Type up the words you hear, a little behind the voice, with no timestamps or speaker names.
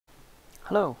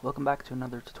Hello, welcome back to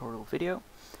another tutorial video.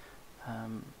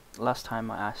 Last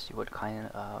time I asked you what kind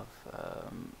of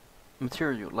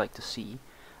material you'd like to see,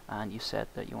 and you said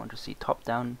that you want to see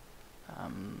top-down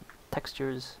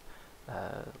textures,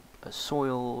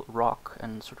 soil, rock,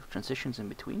 and sort of transitions in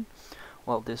between.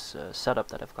 Well, this setup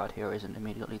that I've got here isn't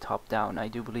immediately top-down. I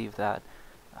do believe that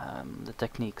the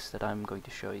techniques that I'm going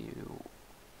to show you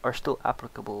are still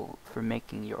applicable for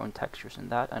making your own textures in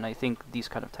that, and I think these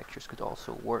kind of textures could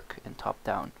also work in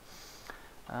top-down.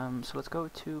 So let's go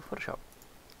to Photoshop.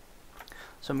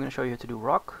 So I'm going to show you how to do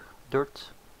rock, dirt,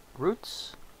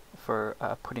 roots for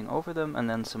putting over them, and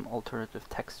then some alternative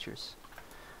textures.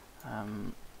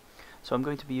 So I'm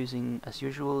going to be using, as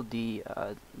usual, the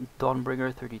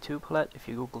Dawnbringer 32 palette. If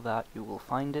you Google that, you will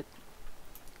find it.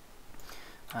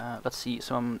 Let's see,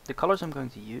 so the colors I'm going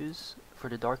to use for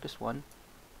the darkest one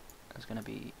is going to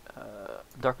be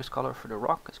darkest color for the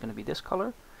rock is going to be this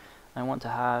color. I want to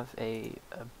have a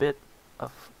bit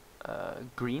of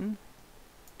green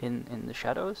in the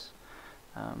shadows,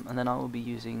 and then I will be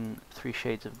using 3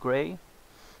 shades of gray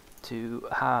to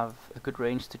have a good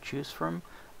range to choose from,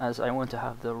 as I want to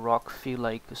have the rock feel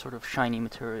like a sort of shiny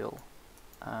material.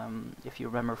 If you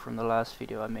remember from the last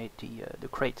video I made the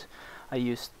crate, I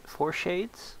used 4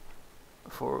 shades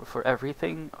for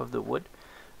everything of the wood.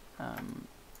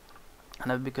 And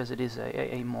that's because it is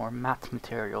a more matte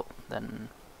material than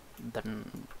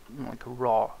like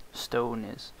raw stone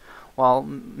is. While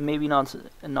maybe not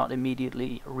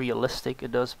immediately realistic,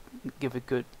 it does give a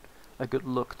good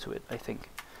look to it, I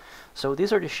think. So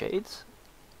these are the shades.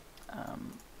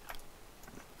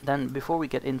 Then before we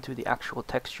get into the actual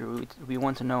texture, we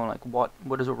want to know like what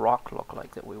does a rock look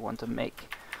like that we want to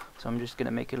make. So I'm just gonna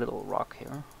make a little rock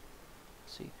here.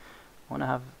 Let's see, I want to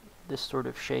have this sort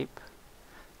of shape.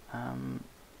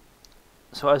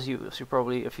 So as you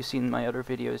probably, if you've seen my other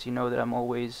videos, you know that I'm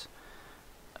always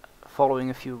following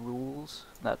a few rules,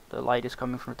 that the light is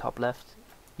coming from the top left.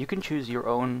 You can choose your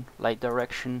own light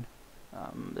direction.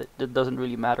 It doesn't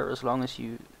really matter as long as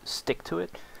you stick to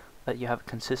it, that you have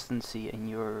consistency in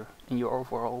your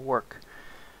overall work.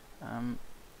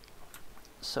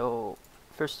 So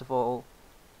first of all,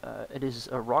 it is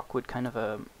a rock with kind of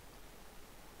a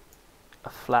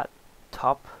flat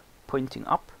top pointing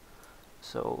up.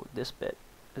 So this bit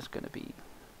is going to be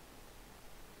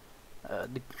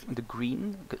the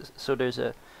green. So there's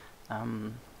a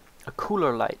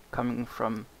cooler light coming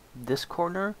from this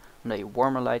corner and a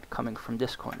warmer light coming from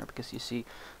this corner, because you see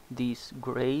these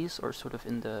grays are sort of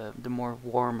in the more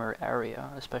warmer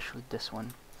area, especially this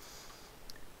one.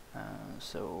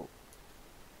 So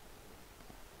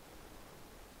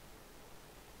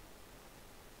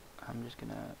I'm just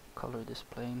gonna color this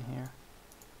plane here.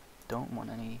 Don't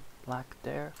want any black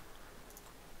there.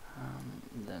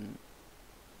 Then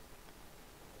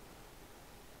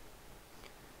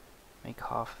make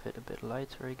half of it a bit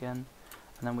lighter again,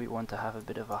 and then we want to have a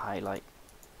bit of a highlight,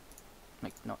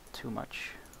 like not too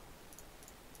much,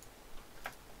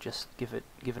 just give it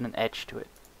an edge to it.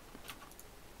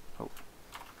 Oh.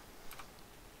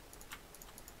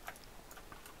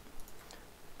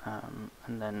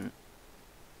 And then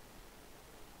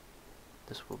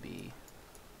this will be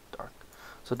dark.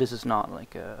 So this is not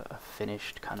like a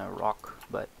finished kind of rock,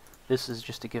 but this is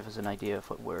just to give us an idea of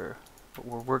what we're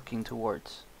working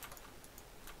towards.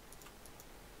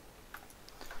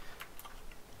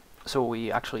 So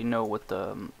we actually know what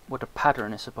the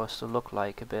pattern is supposed to look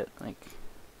like, a bit like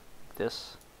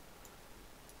this,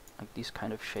 like these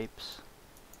kind of shapes.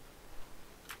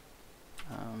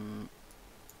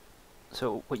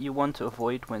 So what you want to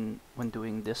avoid when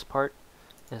doing this part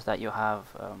is that you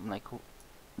have like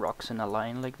rocks in a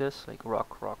line like this, like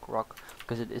rock, rock, rock,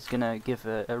 because it's gonna give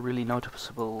a really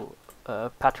noticeable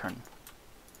pattern,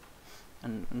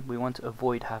 and we want to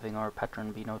avoid having our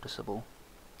pattern be noticeable.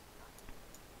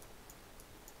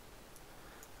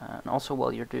 And also,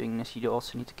 while you're doing this, you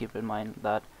also need to keep in mind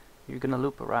that you're gonna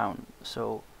loop around,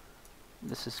 so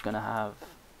this is gonna have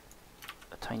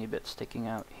a tiny bit sticking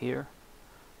out here.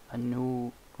 A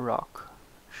new rock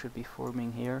should be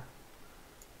forming here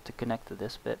to connect to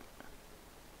this bit.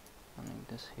 Like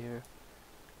this here.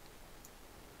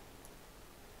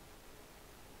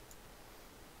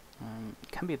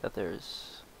 It can be that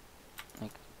there's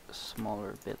like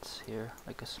smaller bits here,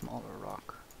 like a smaller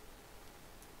rock.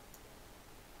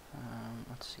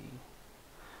 Let's see.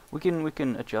 We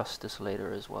can adjust this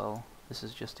later as well. This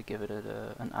is just to give it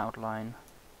an outline.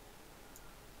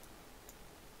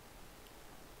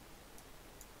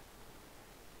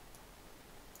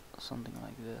 Something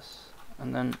like this.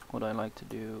 And then what I like to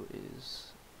do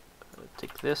is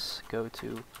take this, go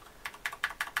to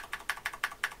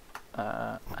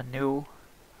a new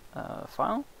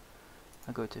file.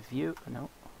 I go to view, no,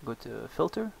 go to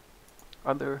filter,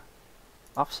 other,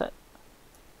 offset,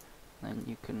 and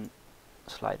you can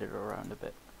slide it around a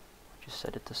bit. Just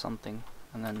set it to something,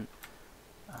 and then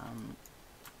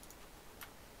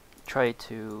try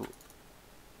to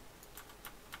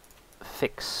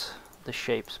fix the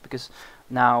shapes, because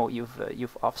now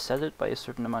you've offset it by a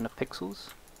certain amount of pixels,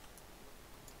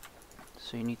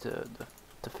 so you need to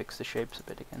fix the shapes a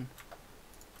bit again.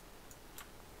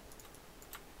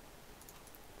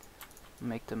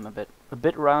 Make them a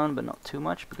bit round, but not too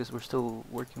much, because we're still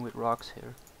working with rocks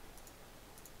here.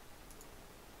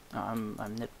 I'm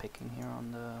nitpicking here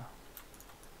on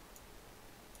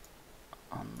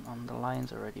the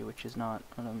lines already, which is not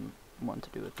what I want to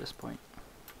do at this point.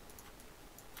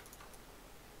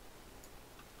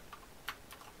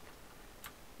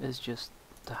 It's just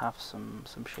to have some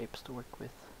shapes to work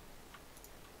with.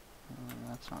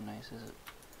 That's not nice, is it?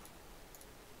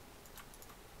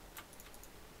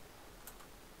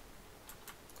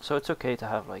 So it's okay to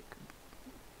have like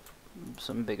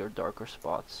some bigger, darker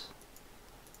spots.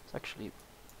 It's actually,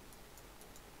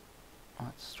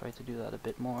 let's try to do that a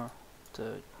bit more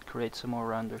to create some more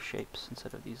rounder shapes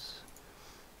instead of these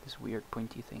weird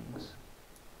pointy things.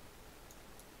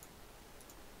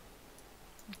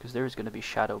 Because there is going to be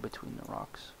shadow between the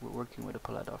rocks. We're working with a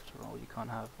palette after all. You can't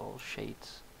have all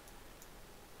shades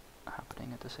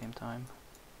happening at the same time.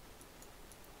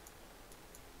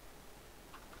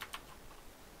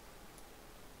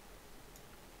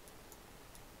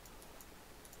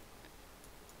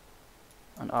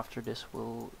 And after this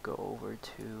we'll go over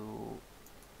to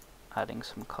adding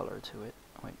some color to it.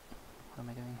 Wait, what am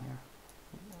I doing here?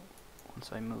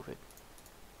 Once I move it,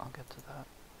 I'll get to that.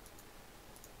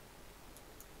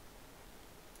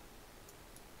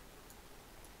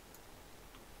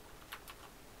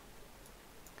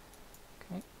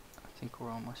 Okay, I think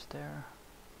we're almost there.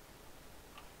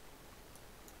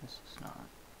 This is not.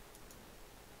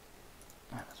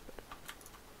 Ah, that's better.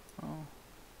 Oh.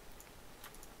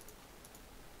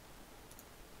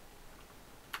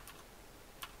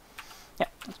 Yeah,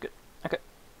 that's good. Okay.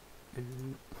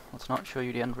 Let's not show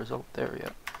you the end result there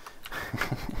yet.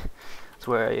 That's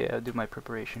where I do my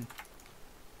preparation.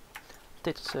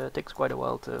 Takes quite a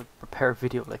while to prepare a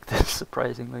video like this,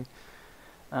 surprisingly.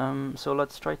 So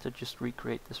let's try to just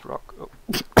recreate this rock. Oh,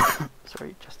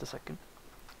 sorry, just a second.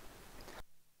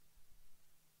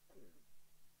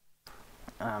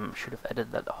 Should have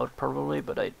edited that out probably,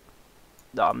 but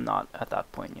I'm not at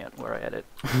that point yet where I edit.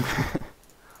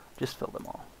 Just fill them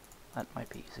all. That might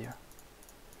be easier.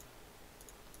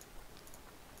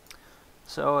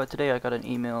 So today I got an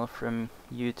email from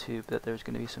YouTube that there's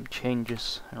going to be some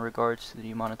changes in regards to the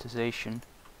demonetization.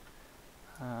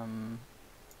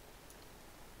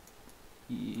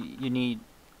 You need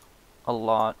a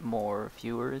lot more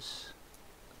viewers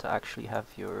to actually have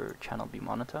your channel be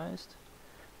monetized,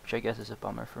 which I guess is a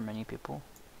bummer for many people,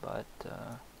 but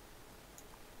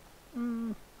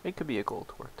it could be a goal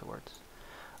to work towards.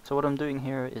 So what I'm doing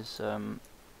here is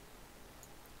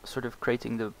sort of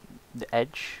creating the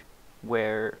edge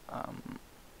where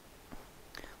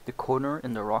the corner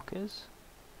in the rock is,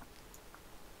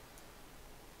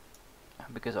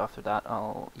 because after that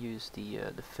I'll use the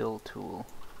fill tool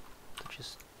to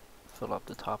just fill up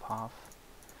the top half.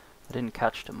 I didn't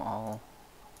catch them all.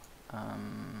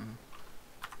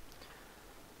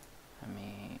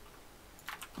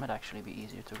 Might actually be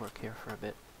easier to work here for a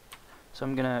bit. So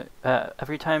I'm gonna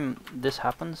every time this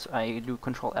happens, I do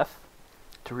Control F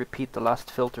to repeat the last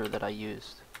filter that I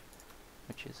used,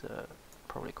 which is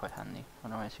probably quite handy.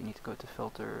 Otherwise, you need to go to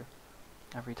filter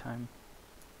every time.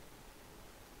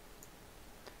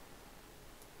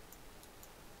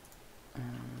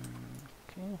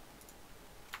 Okay,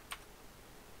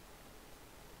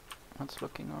 that's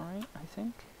looking alright, I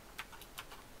think.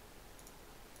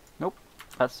 Nope,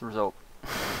 that's the result.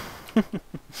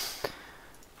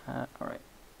 Alright,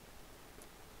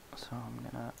 so I'm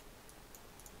gonna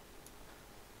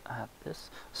add this.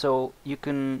 So you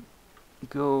can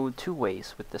go two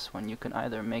ways with this one. You can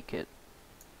either make it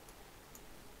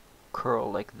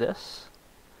curl like this,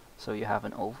 so you have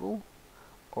an oval,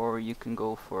 or you can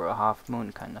go for a half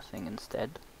moon kind of thing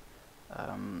instead.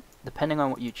 Depending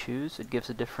on what you choose, it gives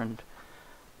a different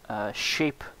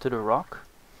shape to the rock.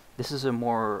 This is a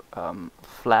more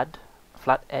flat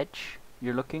edge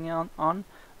you're looking on,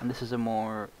 and this is a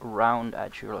more round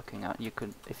edge you're looking at. You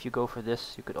could, if you go for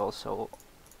this, you could also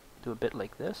do a bit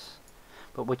like this.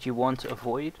 But what you want to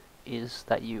avoid is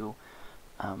that you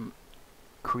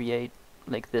create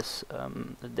like this,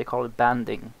 they call it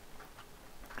banding,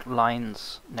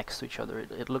 lines next to each other.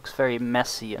 It looks very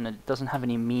messy and it doesn't have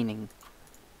any meaning.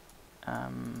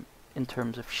 in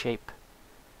terms of shape.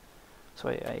 So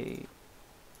I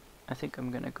think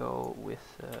I'm gonna go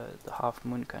with the half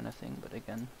moon kind of thing, but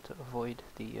again, to avoid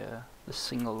the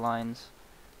single lines.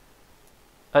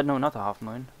 No, not the half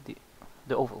moon,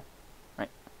 the oval, right?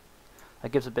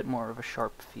 That gives a bit more of a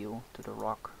sharp feel to the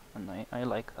rock, and I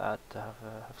like that, to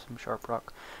have some sharp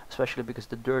rock, especially because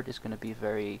the dirt is gonna be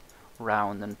very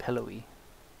round and pillowy.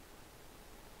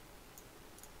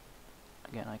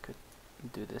 Again, I could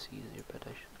do this easier, but I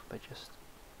should by just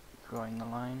drawing the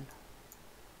line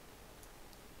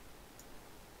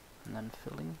and then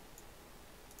filling.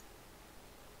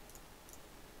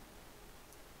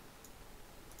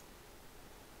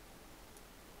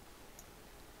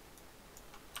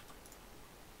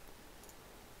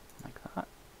 Like that.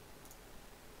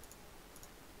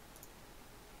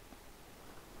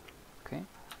 Okay,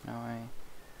 now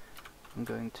I'm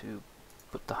going to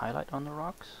put the highlight on the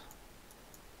rocks.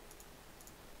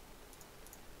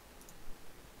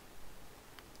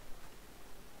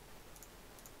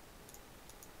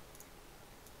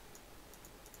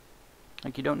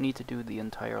 Like, you don't need to do the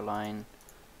entire line.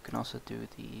 You can also do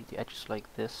the edges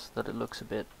like this, that it looks a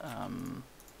bit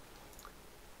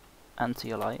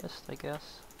anti-aliased, I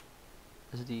guess,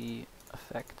 is the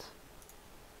effect.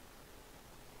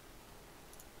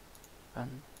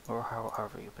 And or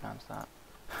however you pronounce that.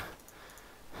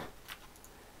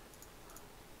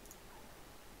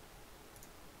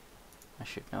 I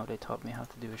should know, they taught me how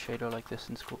to do a shader like this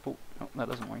in school. Oh, no, that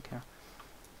doesn't work here.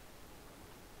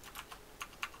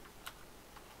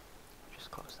 Just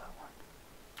close that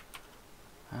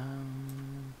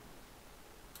one.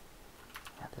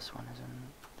 Yeah, this one is in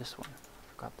this one.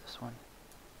 I forgot this one.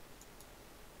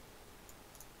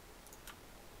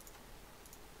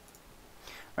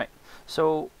 Right,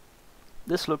 so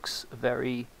this looks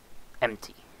very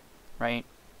empty, right?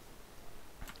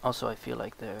 Also, I feel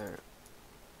like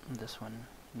this one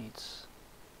needs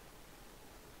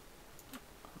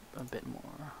a bit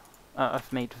more.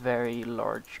 I've made very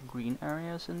large green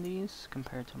areas in these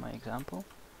compared to my example.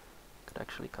 Could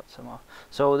actually cut some off.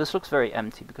 So this looks very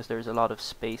empty because there's a lot of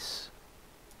space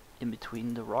in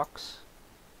between the rocks.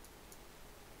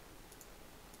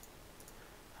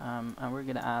 And we're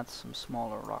gonna add some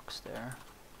smaller rocks there,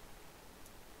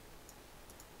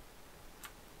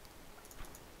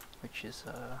 which is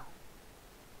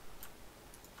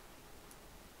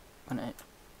gonna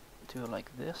do it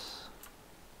like this.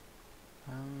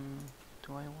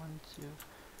 Do I want to?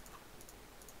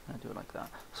 I'm gonna do it like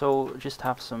that. So just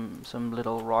have some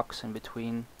little rocks in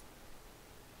between,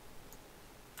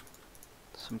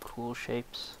 some cool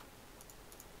shapes.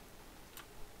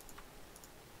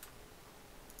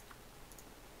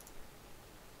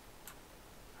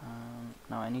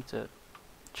 Now I need to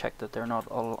check that they're not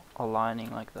all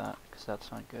aligning like that, because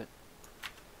that's not good.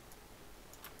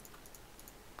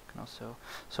 Can also,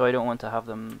 so I don't want to have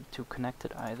them too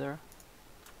connected either.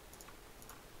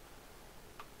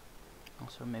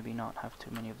 Also, maybe not have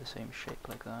too many of the same shape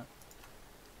like that.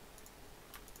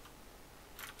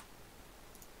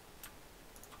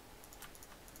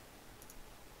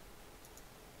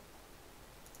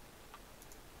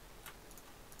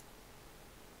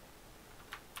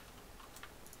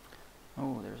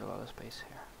 Oh, there's a lot of space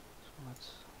here. So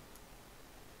let's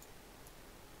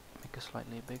make a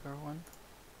slightly bigger one.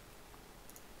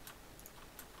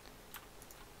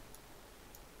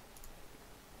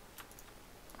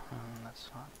 That's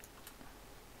not.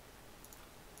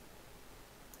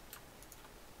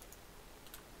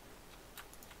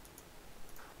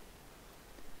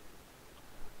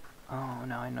 Oh,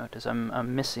 now I notice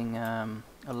I'm missing a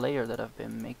layer that I've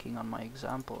been making on my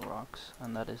example rocks,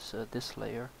 and that is this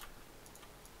layer.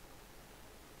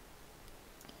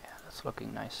 Yeah, that's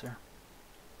looking nicer.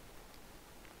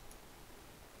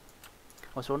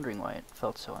 I was wondering why it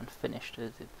felt so unfinished.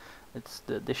 It's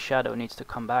the shadow needs to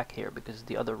come back here because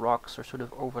the other rocks are sort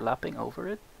of overlapping over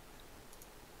it.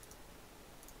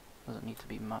 Doesn't need to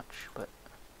be much, but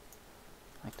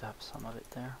I like to have some of it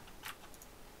there.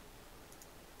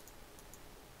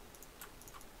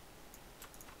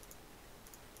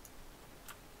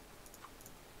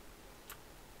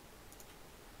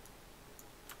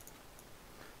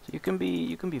 So you can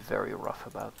be very rough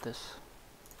about this.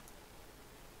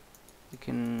 We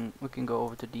can go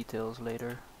over to details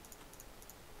later.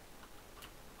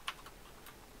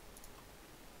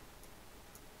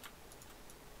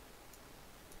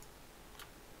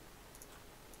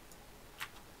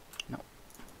 No,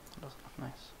 that doesn't look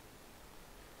nice.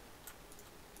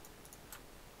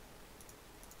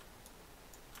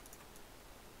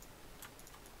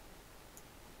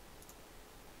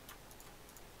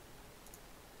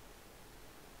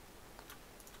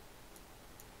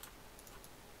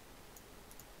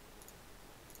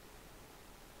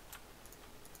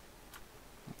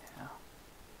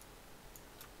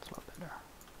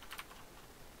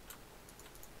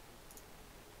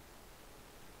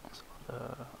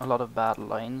 a lot of bad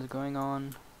lines going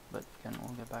on, but again,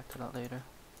 we'll get back to that later.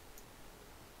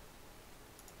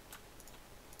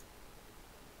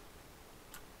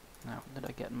 Now, did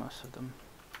I get most of them?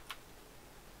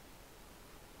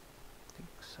 I think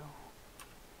so.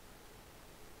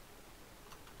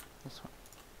 This one.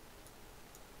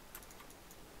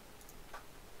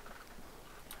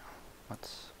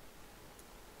 Let's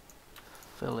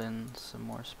fill in some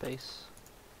more space.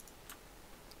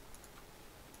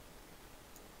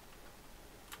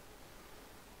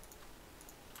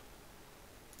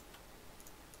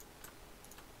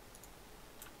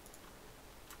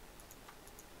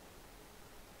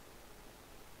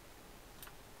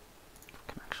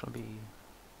 Can actually be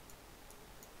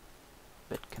a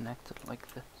bit connected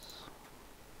like this.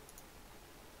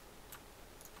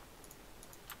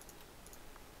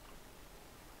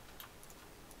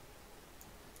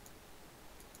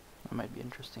 That might be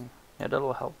interesting. Yeah,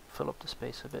 that'll help fill up the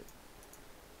space a bit.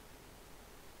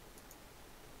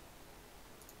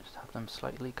 Just have them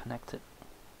slightly connected.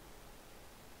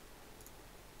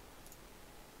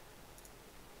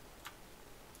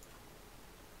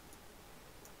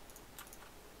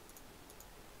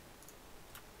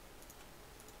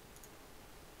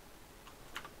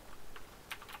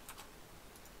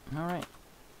 Alright,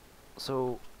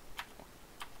 so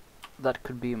that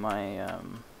could be my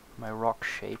my rock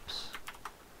shapes.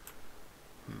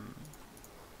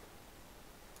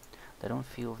 They don't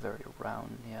feel very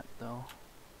round yet though.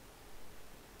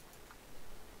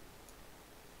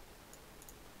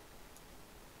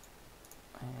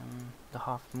 The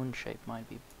half moon shape might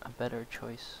be a better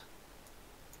choice.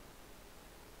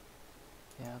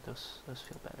 Yeah, those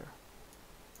feel better.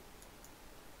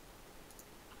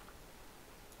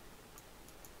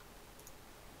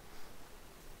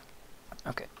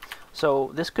 Okay,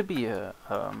 so this could be a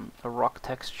rock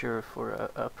texture for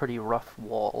a pretty rough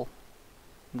wall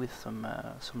with some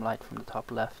light from the top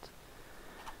left.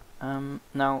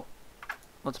 Now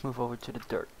let's move over to the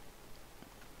dirt.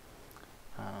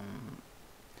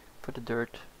 For the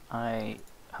dirt, I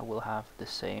will have the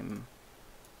same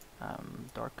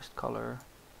darkest color.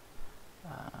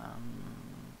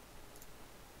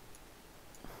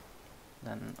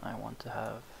 Then I want to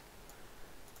have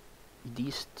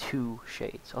these two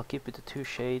shades. I'll keep it to two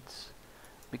shades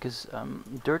because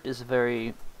dirt is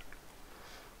very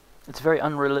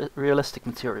unrealistic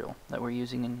material that we're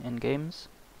using in games,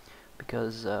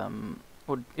 because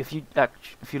if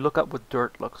you look up what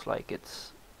dirt looks like, it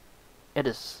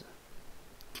is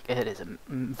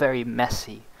very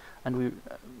messy, and we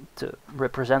to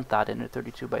represent that in a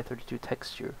 32 by 32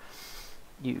 texture,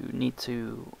 you need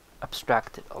to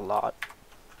abstract it a lot.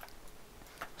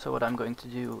 So what I'm going to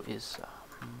do is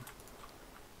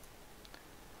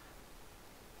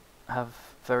have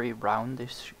very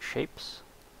roundish shapes.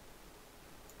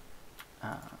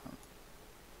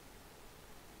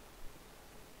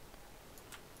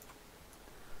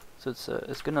 So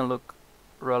it's gonna look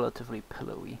relatively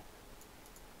pillowy,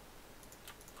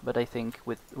 but I think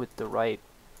with the right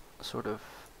sort of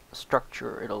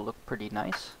structure, it'll look pretty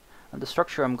nice. And the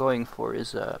structure I'm going for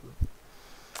is how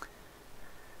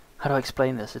do I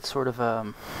explain this? It's sort of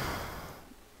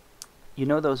you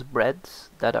know those breads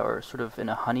that are sort of in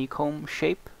a honeycomb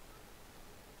shape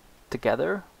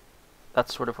together?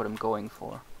 That's sort of what I'm going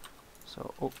for.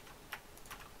 So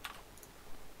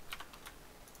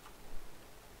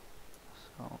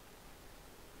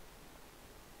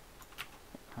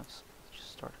let's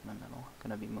just start in the middle. I'm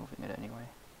gonna be moving it anyway.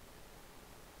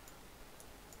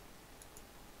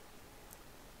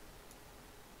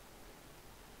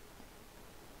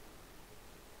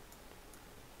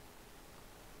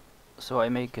 So I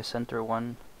make a center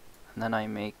one, and then I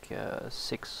make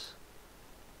 6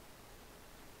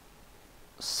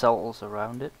 cells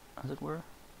around it, as it were.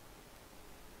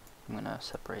 I'm gonna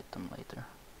separate them later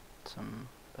with some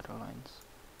better lines.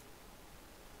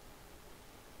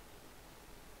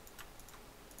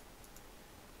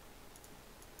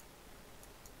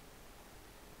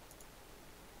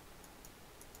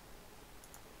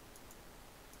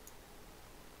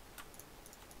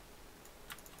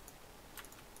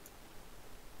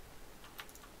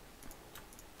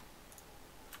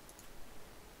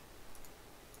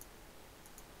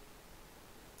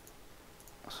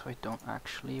 So I don't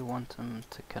actually want them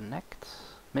to connect.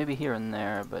 Maybe here and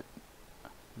there, but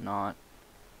not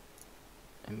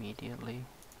immediately.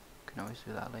 Can always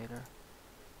do that later.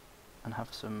 And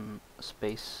have some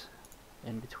space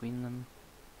in between them.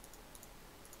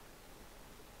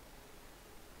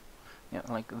 Yeah,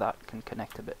 like that can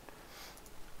connect a bit.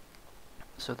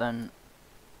 So then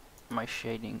my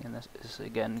shading in this is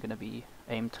again going to be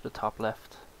aimed to the top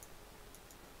left.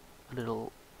 a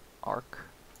little arc.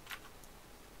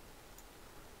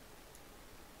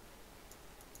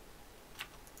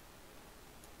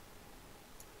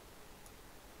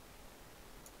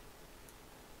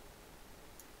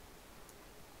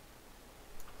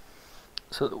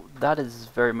 So that is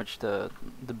very much the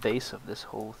base of this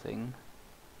whole thing,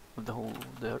 of the whole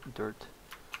dirt.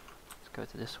 Let's go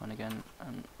to this one again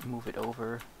and move it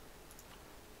over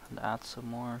and add some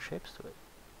more shapes to it.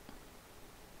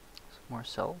 Some more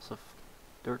cells of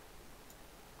dirt,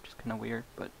 which is kind of weird,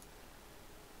 but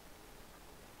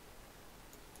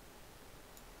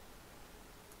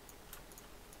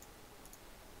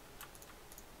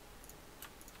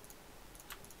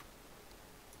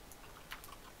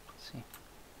let's see.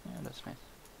 Yeah, that's nice.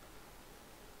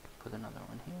 Put another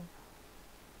one here.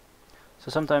 So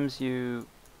sometimes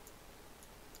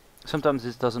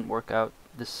this doesn't work out,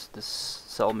 this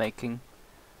cell making,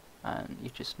 and you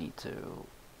just need to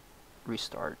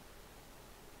restart.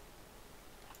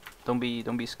 Don't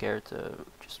be scared to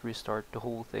just restart the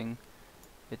whole thing.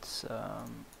 It's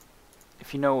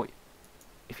if you know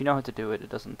how to do it, it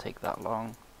doesn't take that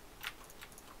long.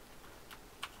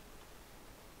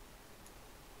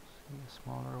 See a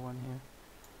smaller one here.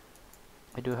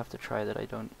 I do have to try that I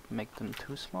don't make them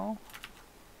too small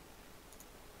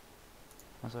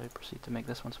as I proceed to make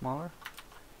this one smaller.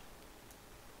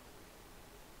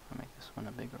 I'll make this one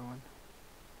a bigger one.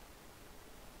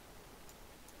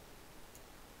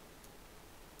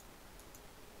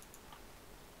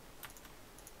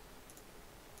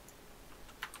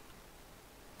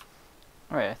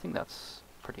 Alright, I think that's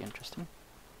pretty interesting.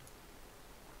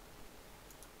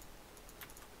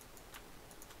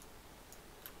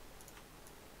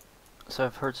 So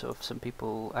I've heard of some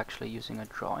people actually using a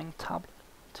drawing tablet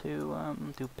to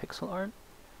do pixel art.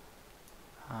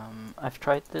 I've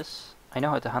tried this. I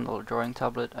know how to handle a drawing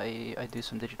tablet. I do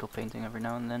some digital painting every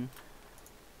now and then,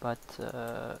 but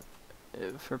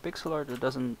for pixel art it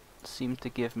doesn't seem to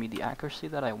give me the accuracy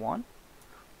that I want.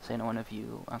 So any one of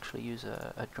you actually use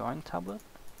a drawing tablet,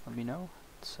 let me know.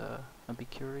 I'd be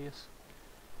curious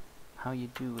how you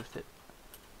do with it.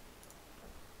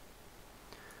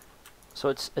 So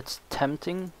it's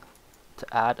tempting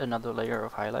to add another layer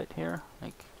of highlight here,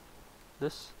 like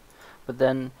this, but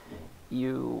then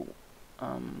you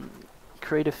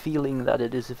create a feeling that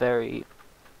it is a very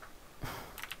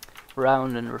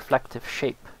round and reflective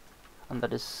shape, and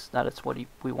that is what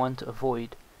we want to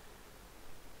avoid.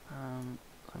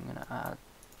 I'm gonna add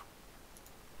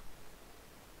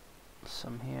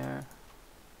some here,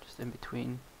 just in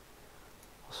between.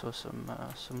 Also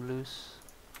some loose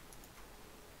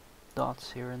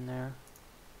dots here and there.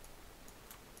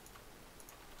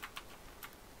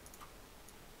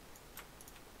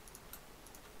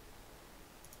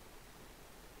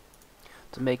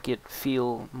 To make it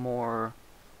feel more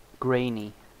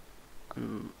grainy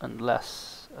and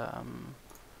less,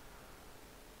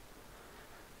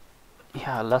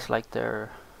 yeah, less like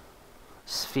they're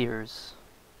spheres.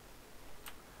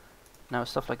 Now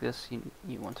stuff like this you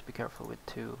want to be careful with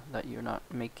too, that you're not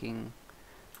making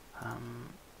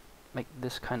like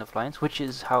this kind of lines, which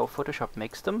is how Photoshop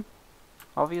makes them,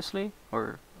 obviously,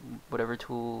 or whatever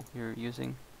tool you're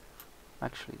using.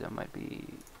 Actually, there might be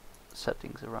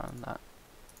settings around that.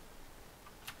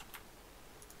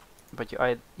 But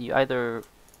you either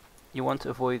want to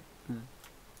avoid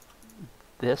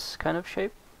this kind of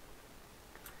shape.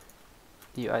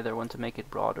 You either want to make it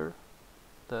broader,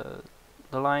 the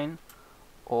line,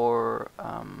 or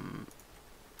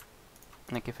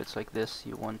like if it's like this,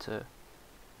 you want to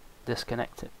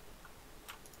disconnect it.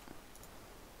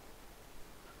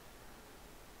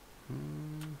 I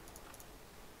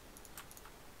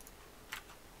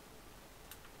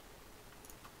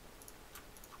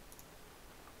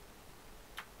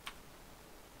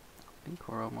think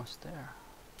we're almost there.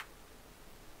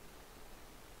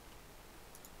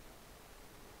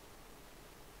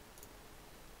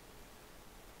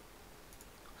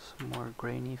 Some more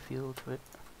grainy feel to it.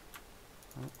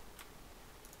 Oh.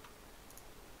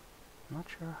 I'm not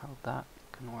sure how that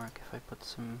can work if I put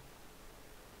some...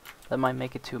 That might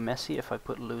make it too messy if I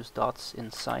put loose dots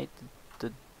inside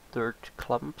the dirt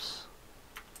clumps.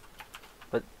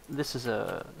 But this is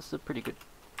a pretty good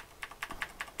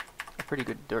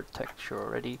dirt texture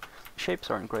already. Shapes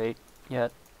aren't great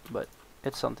yet, but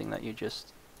it's something that you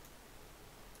just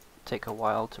take a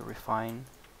while to refine.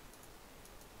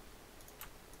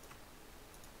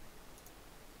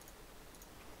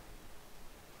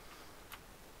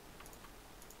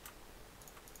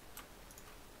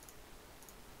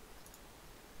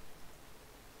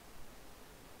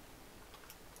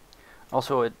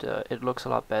 Also, it looks a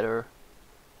lot better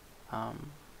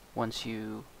once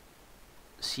you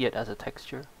see it as a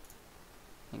texture.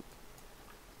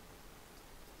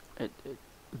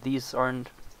 These aren't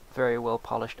very well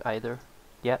polished either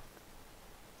yet,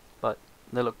 but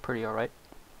they look pretty alright.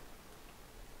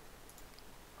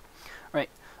 Right,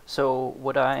 so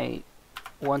what I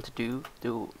want to do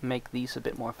to make these a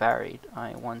bit more varied,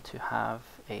 I want to have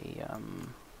a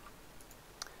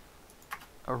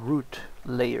root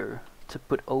layer to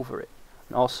put over it,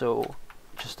 and also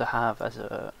just to have as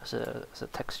a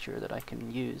texture that I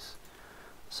can use.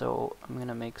 So I'm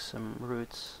gonna make some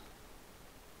roots,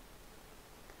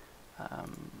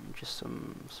 just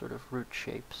some sort of root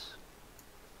shapes.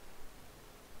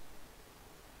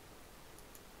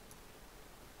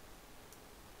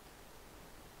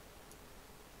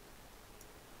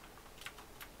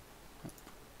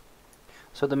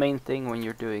 So the main thing when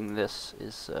you're doing this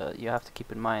is you have to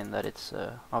keep in mind that it's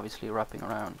obviously wrapping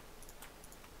around.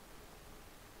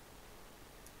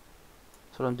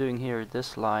 So what I'm doing here,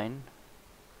 this line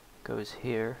goes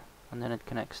here and then it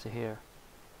connects to here.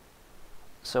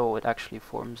 So it actually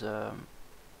forms a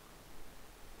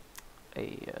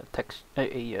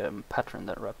pattern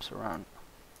that wraps around.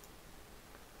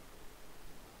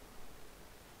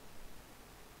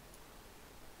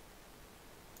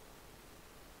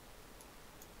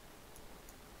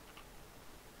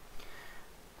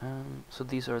 So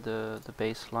these are the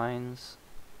base lines,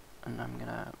 and I'm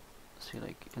gonna see,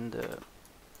 like, in the,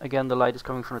 again, the light is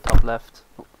coming from the top left.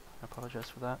 Oh, I apologize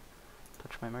for that.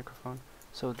 Touch my microphone.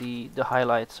 So the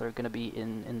highlights are gonna be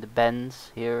in the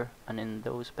bends here and in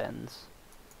those bends.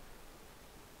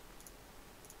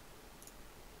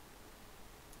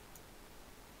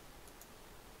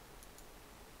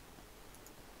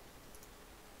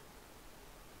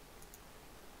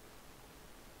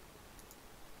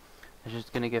 I'm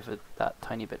just gonna give it that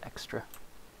tiny bit extra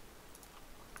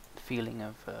feeling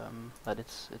of that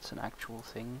it's an actual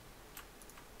thing.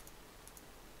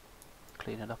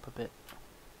 Clean it up a bit.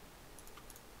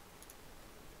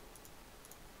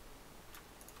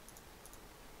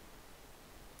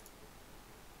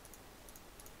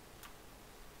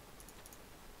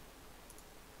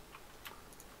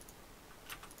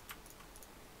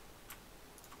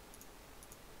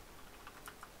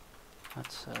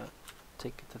 Let's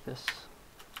take it to this.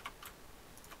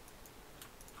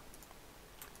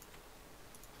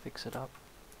 Fix it up.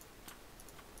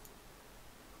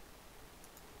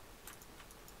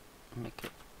 Make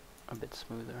it a bit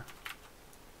smoother.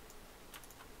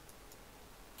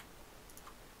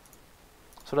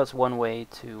 So that's one way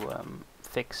to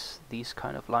fix these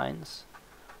kind of lines.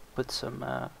 Put some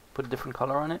put a different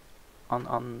color on it,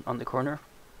 on the corner.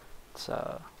 It's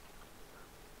a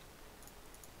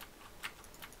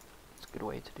good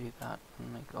way to do that,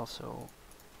 and like also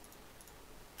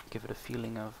give it a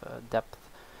feeling of depth.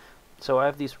 So I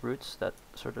have these roots that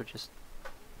sort of just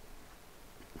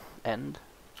end,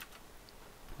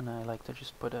 and I like to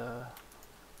just put a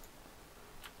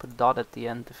dot at the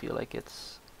end to feel like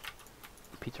it's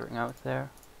petering out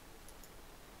there.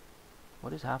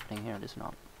 What is happening here? This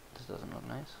doesn't look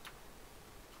nice.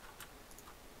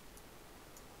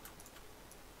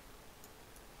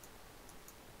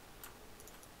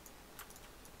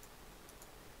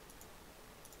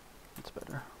 It's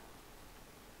better.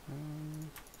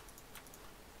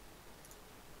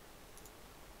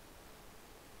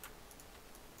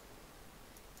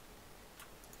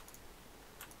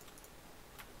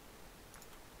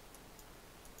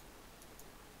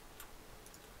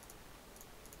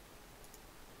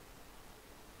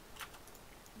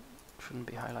 Shouldn't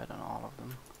be highlight on all of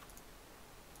them.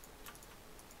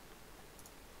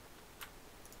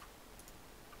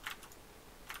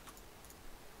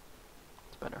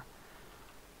 It's better.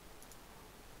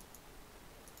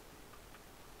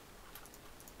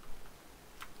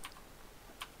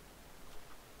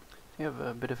 You have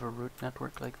a bit of a root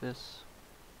network like this.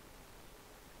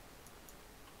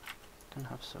 Can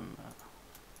have some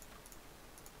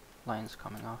lines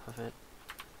coming off of it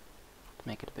to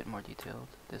make it a bit more detailed.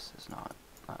 This is not.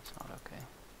 That's not okay.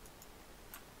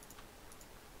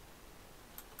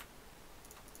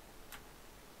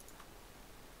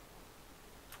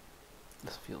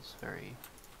 This feels very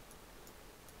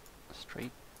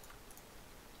straight.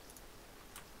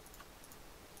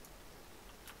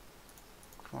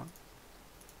 Come on.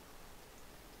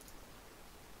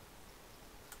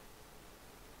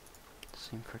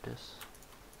 Same for this.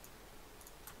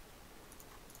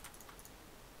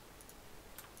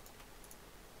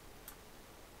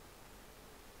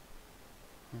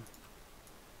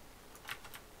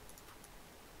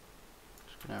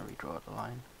 Just gonna redraw the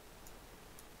line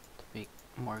to be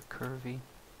more curvy,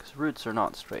 because roots are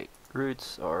not straight.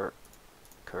 Roots are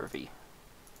curvy.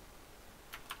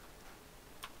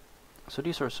 So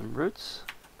these are some roots.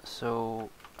 So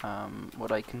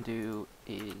what I can do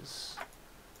is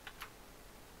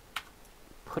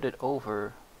put it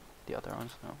over the other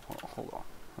ones. No, hold on.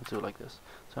 Let's do it like this.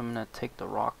 So I'm gonna take the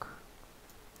rock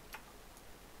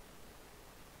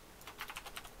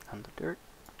and the dirt,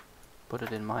 put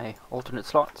it in my alternate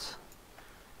slots,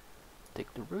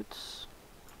 take the roots.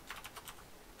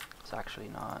 It's actually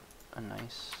not a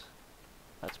nice,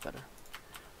 that's better.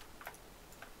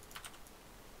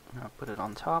 Now put it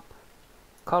on top,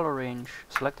 color range,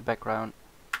 select the background,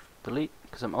 delete,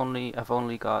 because I've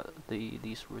only got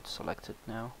these roots selected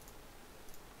now.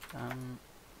 And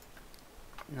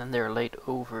then they're laid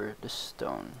over the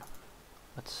stone.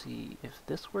 Let's see if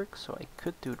this works. So I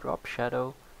could do drop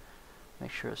shadow.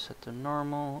 Make sure I set the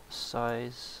normal.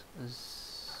 Size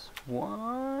is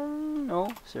 1.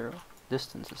 No, 0.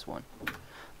 Distance is 1.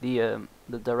 The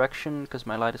direction, because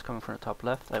my light is coming from the top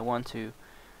left, I want to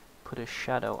put a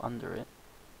shadow under it.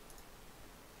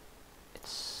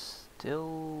 It's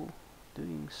still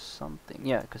doing something.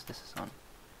 Yeah, because this is on.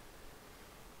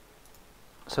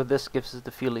 So this gives us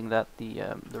the feeling that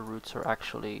the roots are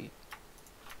actually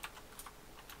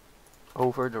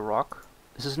over the rock.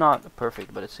 This is not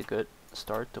perfect, but it's a good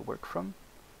start to work from.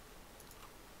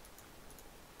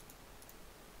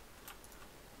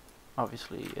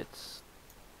 Obviously it's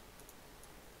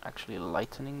actually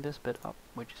lightening this bit up,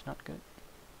 which is not good.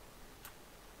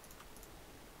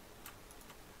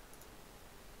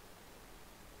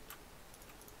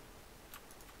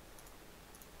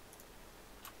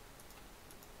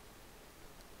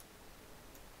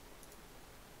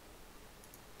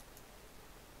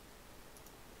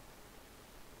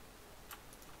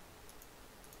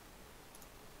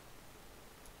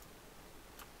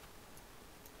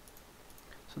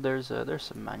 So there's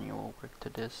some manual work to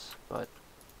this, but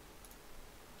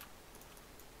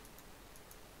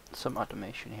some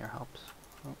automation here helps.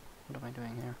 Oh, what am I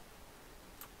doing here?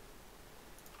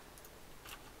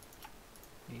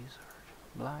 These are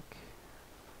black.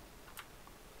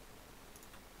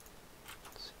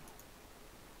 Let's see.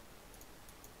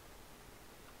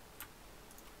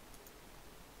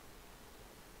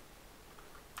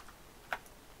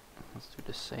 Let's do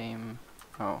the same.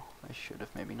 Oh, I should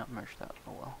have maybe not merged that.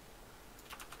 Oh well.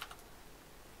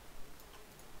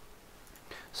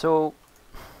 So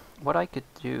what I could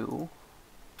do,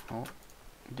 well,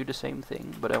 do the same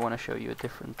thing, but I want to show you a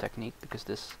different technique because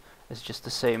this is just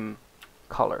the same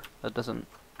color. That doesn't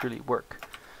really work.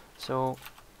 So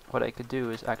what I could do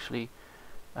is actually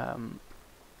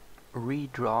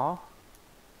redraw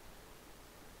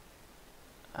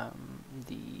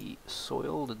the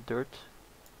soil, the dirt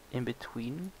in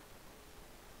between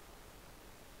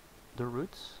the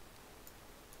roots,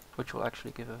 which will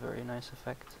actually give a very nice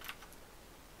effect.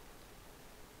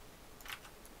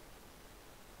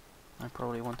 I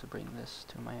probably want to bring this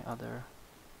to my other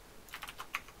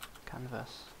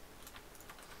canvas.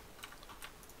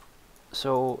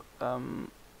 So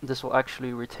this will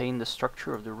actually retain the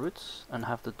structure of the roots and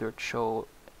have the dirt show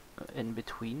in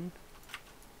between.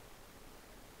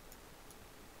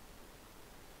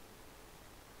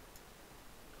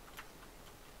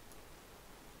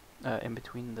 In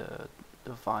between the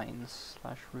vines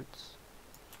slash roots.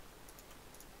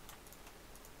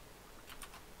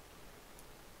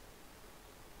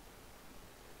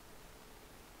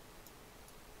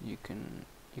 You can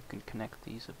connect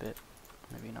these a bit,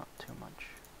 maybe not too much.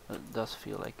 It does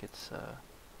feel like it's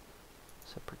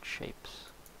separate shapes.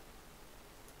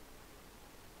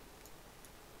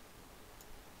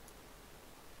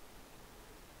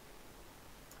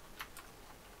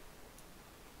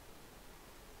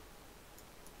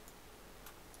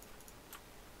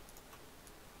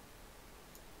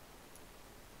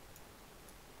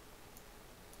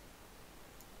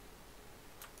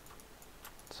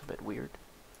 It's a bit weird.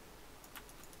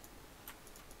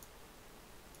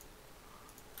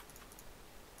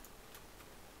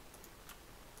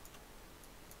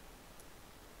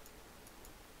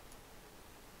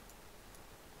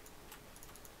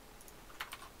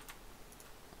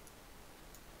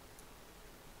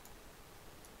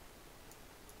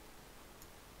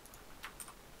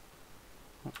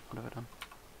 Oh, what have I done?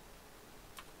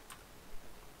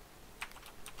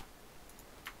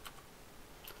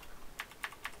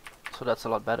 So that's a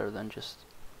lot better than just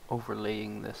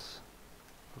overlaying this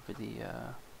over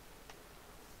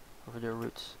the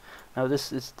roots. Now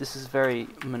this is very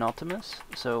monotonous.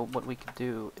 So what we could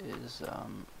do is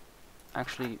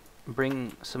actually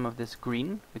bring some of this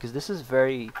green, because this is a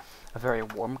very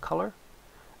warm color,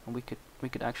 and we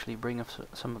could actually bring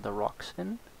some of the rocks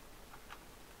in.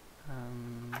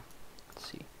 Let's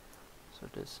see. So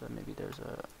this maybe there's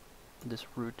a this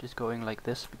root is going like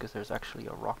this because there's actually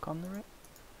a rock on the right.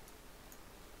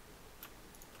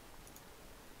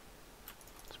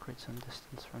 Let's create some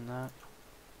distance from that.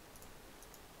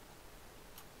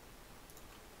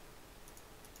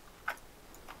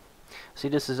 See,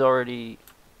 this is already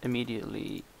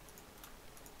immediately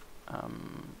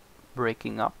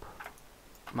breaking up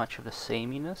much of the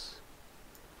sameness.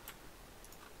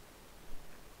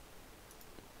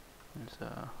 There's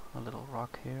a little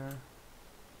rock here.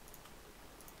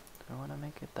 Do I want to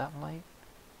make it that light?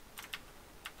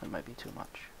 That might be too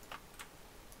much.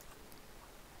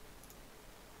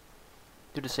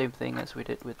 Do the same thing as we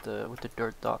did with the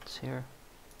dirt dots here.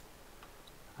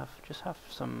 Just have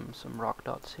some rock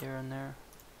dots here and there.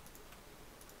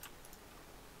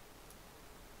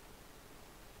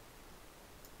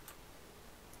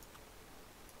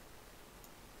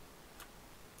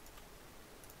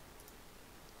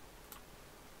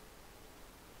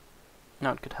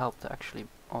 Now it could help to actually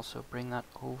also bring that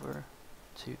over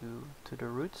to the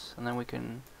roots, and then we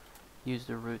can use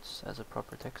the roots as a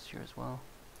proper texture as well.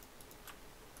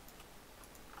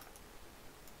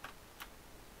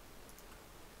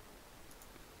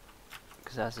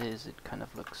 Because as is, it kind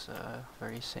of looks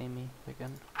very samey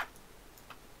again.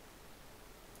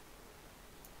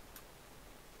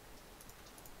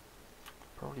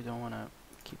 Probably don't want to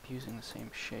keep using the same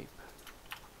shape.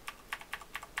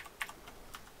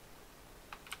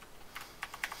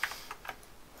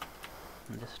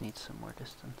 And this needs some more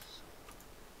distance.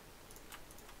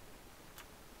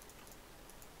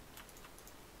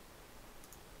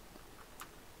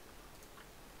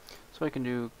 So I can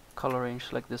do color range,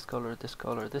 select this color, this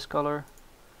color, this color.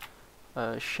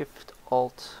 Shift,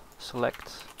 Alt,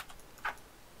 select,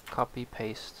 copy,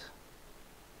 paste.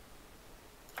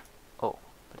 Oh,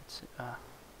 but it's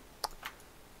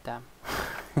damn.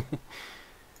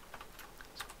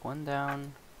 It's one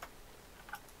down.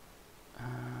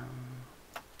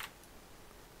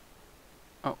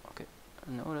 Oh, okay.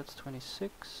 No, that's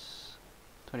 26.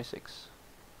 26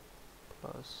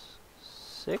 plus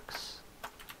 6.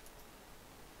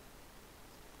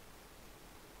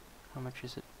 How much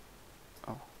is it?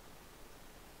 Oh.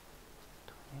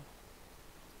 20.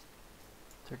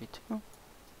 32.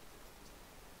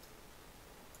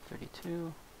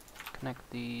 32. Connect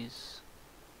these.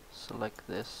 Select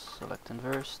this. Select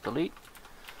inverse. Delete.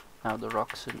 Now the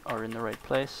rocks are in the right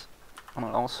place. And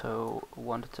I also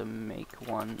wanted to make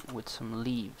one with some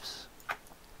leaves.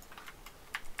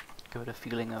 Give it a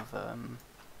feeling of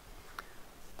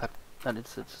that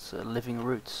it's living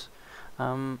roots.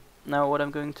 Now what I'm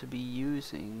going to be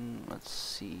using, let's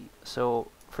see.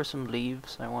 So for some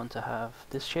leaves, I want to have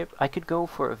this shape. I could go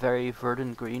for a very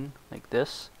verdant green like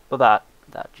this, but that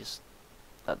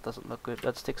doesn't look good.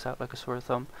 That sticks out like a sore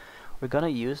thumb. We're gonna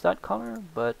use that color,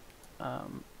 but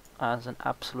as an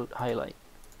absolute highlight,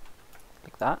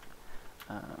 like that,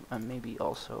 and maybe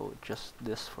also just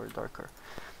this for darker.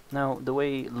 Now the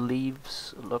way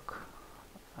leaves look,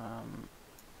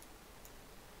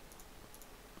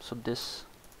 so this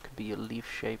could be a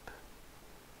leaf shape.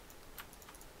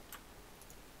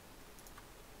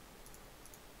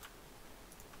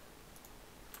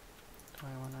 Do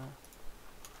I wanna?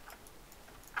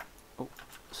 Oh,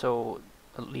 so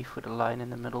a leaf with a line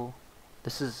in the middle.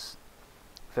 This is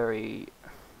very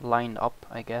lined up,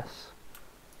 I guess.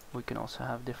 We can also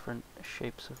have different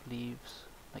shapes of leaves,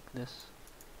 like this.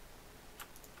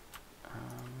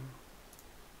 In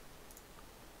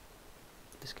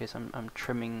this case, I'm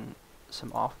trimming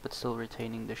some off, but still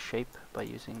retaining the shape by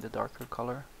using the darker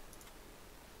color.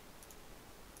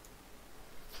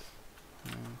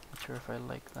 Not sure if I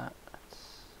like that.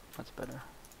 That's better.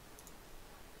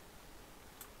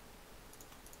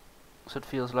 So it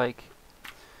feels like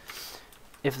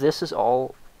if this is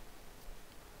all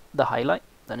the highlight,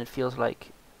 then it feels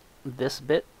like this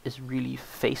bit is really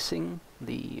facing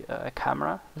the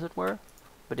camera, as it were.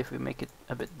 But if we make it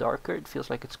a bit darker, it feels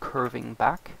like it's curving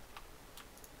back.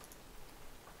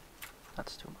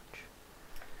 That's too much.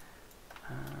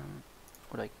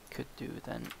 What I could do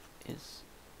then is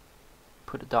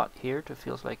put a dot here to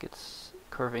feels like it's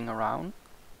curving around.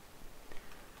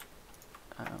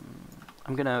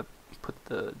 I'm gonna put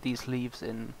these leaves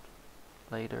in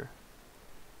later.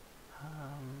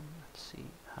 Let's see,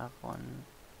 have one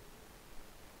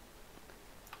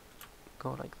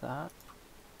go like that.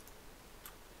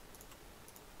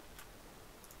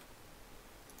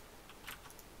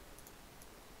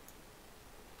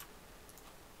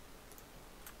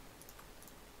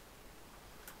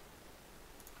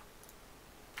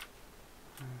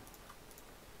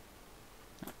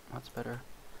 That's better.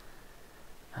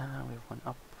 We have one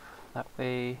up that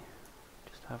way.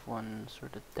 Just just have one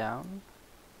sort of down.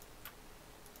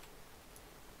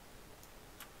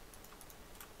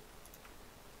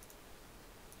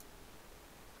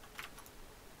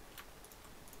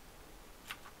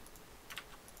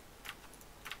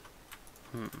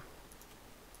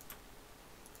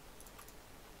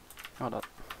 Oh, that,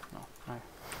 no,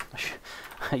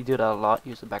 I do that a lot,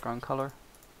 use the background color,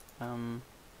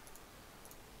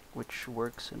 which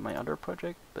works in my other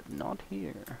project, but not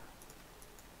here.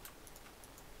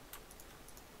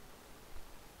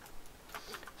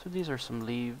 So these are some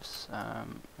leaves,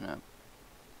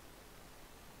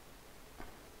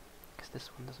 because this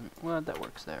one doesn't, well, that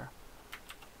works there.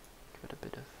 Give it a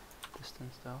bit of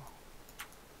distance though.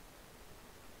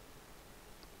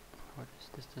 Or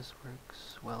this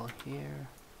works well here.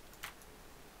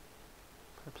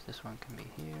 Perhaps this one can be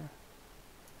here.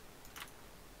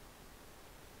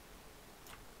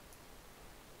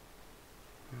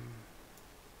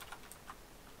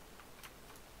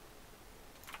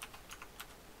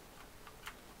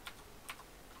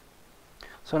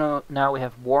 So now we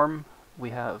have warm,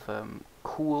 we have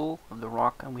cool of the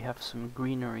rock, and we have some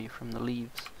greenery from the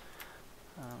leaves.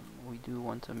 We do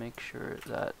want to make sure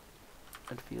that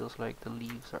it feels like the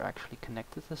leaves are actually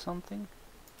connected to something.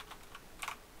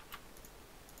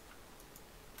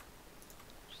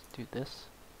 Just do this,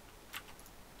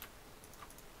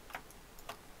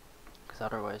 because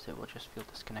otherwise it will just feel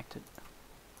disconnected.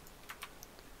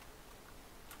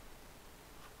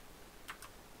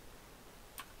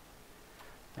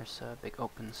 There's a big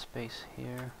open space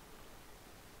here.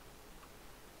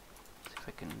 See if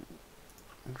I can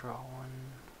draw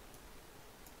one.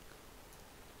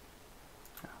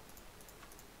 Yeah.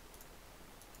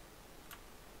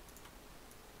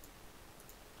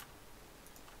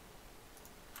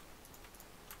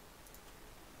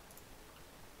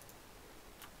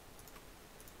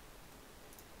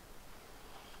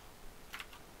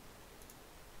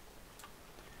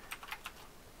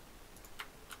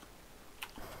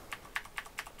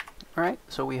 Alright,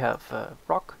 so we have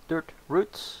rock, dirt,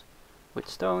 roots with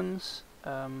stones,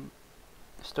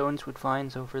 stones with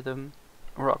vines over them,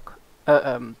 rock,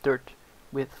 dirt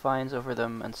with vines over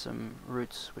them, and some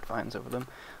roots with vines over them.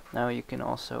 Now you can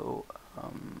also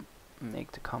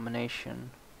make the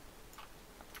combination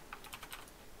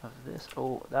of this.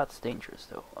 Oh, that's dangerous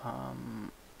though.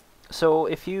 So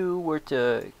if you were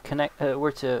to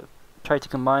try to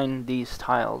combine these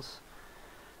tiles,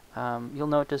 you'll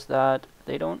notice that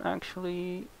they don't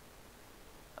actually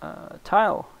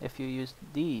tile if you use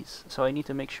these. So I need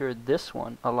to make sure this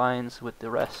one aligns with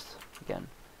the rest again,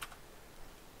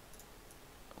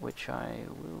 which I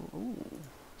will. Ooh,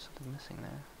 something missing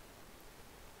there.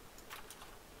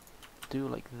 Do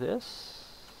like this.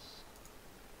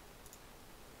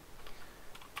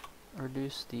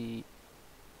 Reduce the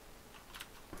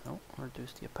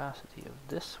opacity of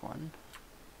this one.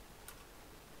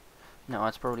 No,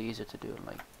 it's probably easier to do it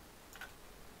like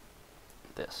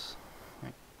this.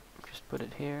 Right. Just put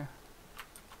it here,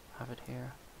 have it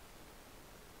here.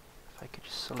 If I could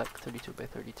just select 32 by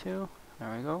 32,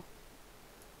 there we go.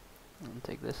 And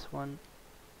take this one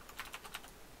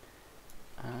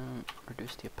and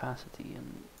reduce the opacity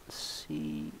and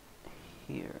see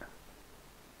here.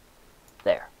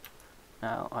 There.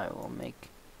 Now I will make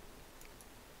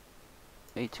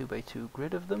a 2 by 2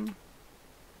 grid of them.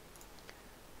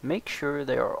 Make sure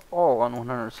they are all on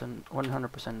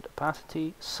 100%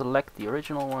 opacity. Select the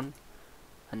original one,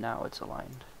 and now it's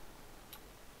aligned.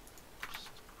 Just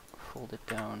fold it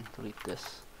down, delete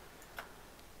this.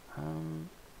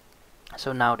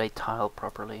 So now they tile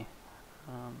properly.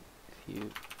 If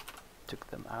you took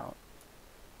them out.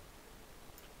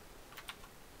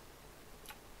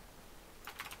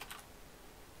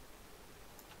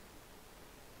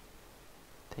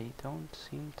 They don't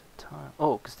seem to tile.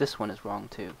 Oh, because this one is wrong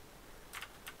too.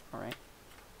 Alright.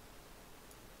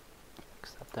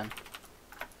 Fix that then.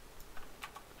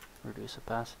 Reduce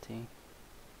opacity.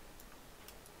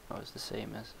 Oh, it's the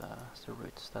same as the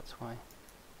roots, that's why.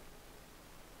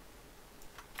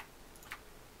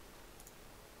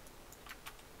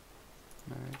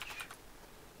 Merge.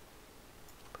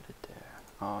 Put it there.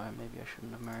 Oh, maybe I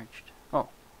shouldn't have merged. Oh,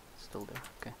 it's still there,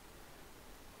 okay.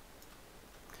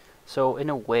 So in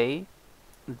a way,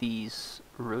 these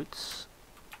roots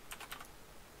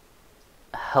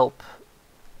help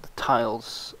the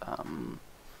tiles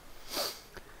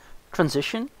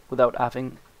transition without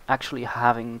actually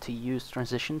having to use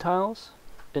transition tiles.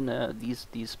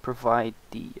 These provide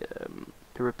the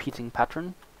repeating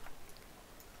pattern.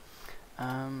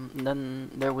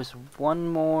 Then there was one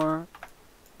more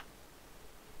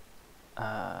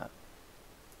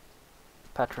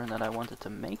pattern that I wanted to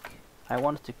make. I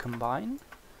wanted to combine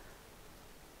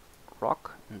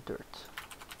rock and dirt.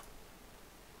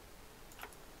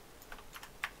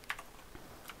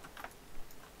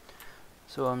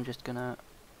 So I'm just gonna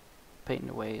paint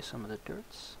away some of the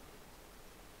dirts.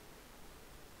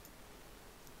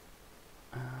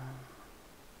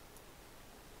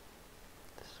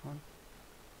 This one.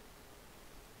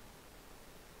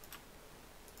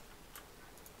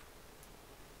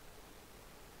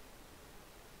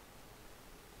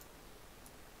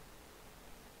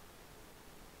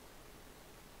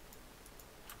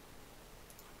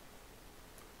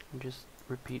 And just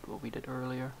repeat what we did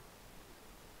earlier.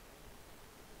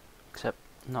 Except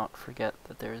not forget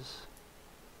that there's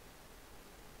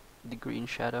the green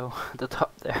shadow at the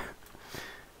top there.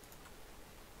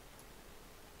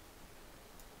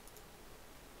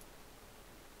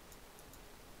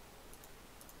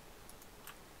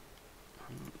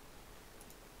 Put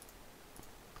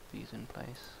these in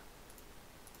place.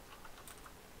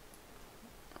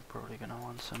 I'm probably gonna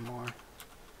want some more.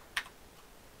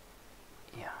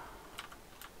 Yeah.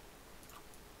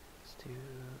 Let's do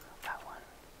that one.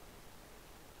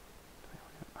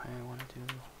 I want to do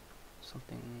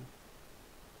something.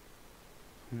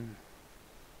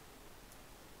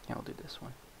 Yeah, I'll do this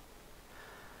one.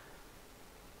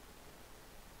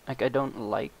 Like, I don't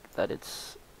like that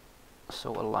it's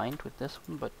so aligned with this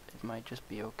one, but it might just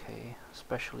be okay,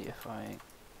 especially if I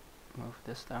move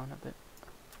this down a bit.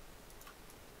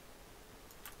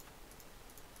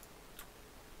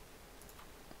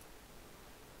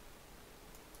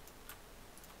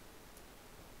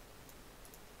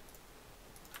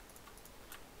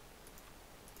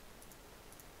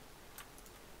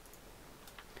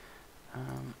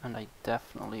 And I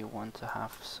definitely want to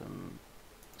have some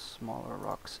smaller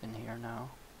rocks in here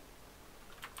now.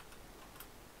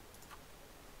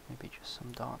 Maybe just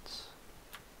some dots.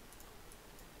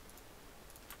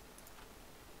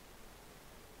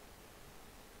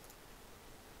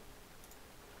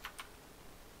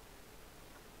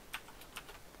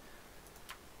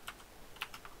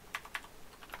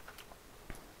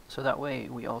 So that way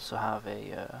we also have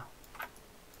a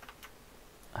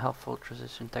helpful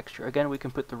transition texture. Again, we can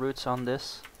put the roots on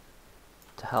this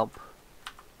to help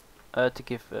to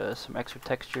give some extra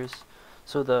textures.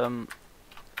 So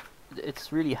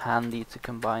it's really handy to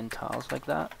combine tiles like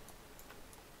that.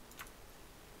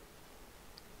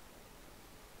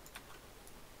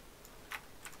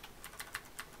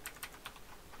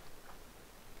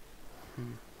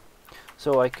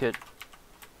 So I could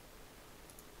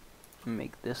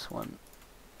make this one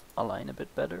align a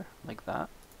bit better, like that,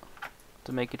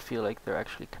 to make it feel like they're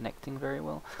actually connecting very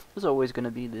well. There's always going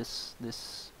to be this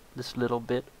little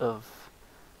bit of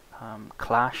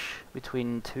clash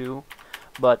between two,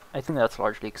 but I think that's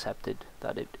largely accepted,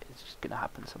 that it's just going to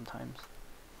happen sometimes.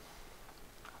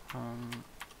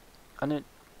 And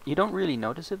you don't really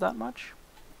notice it that much.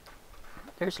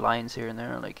 There's lines here and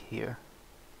there, like here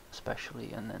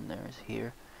especially, and then there's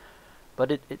here, but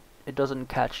it doesn't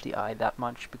catch the eye that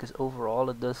much, because overall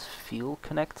it does feel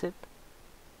connected,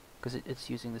 because it's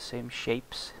using the same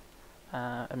shapes,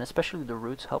 and especially the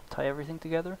roots help tie everything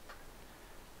together.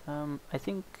 I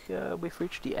think we've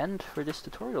reached the end for this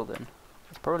tutorial then.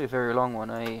 It's probably a very long one.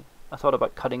 I thought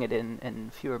about cutting it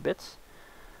in fewer bits.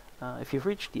 If you've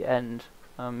reached the end,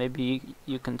 maybe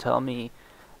you can tell me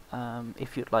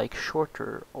if you'd like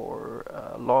shorter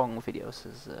or long videos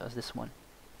as this one.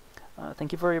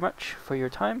 Thank you very much for your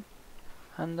time,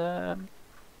 and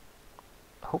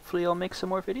hopefully I'll make some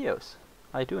more videos.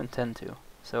 I do intend to,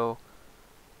 so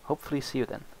hopefully see you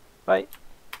then. Bye!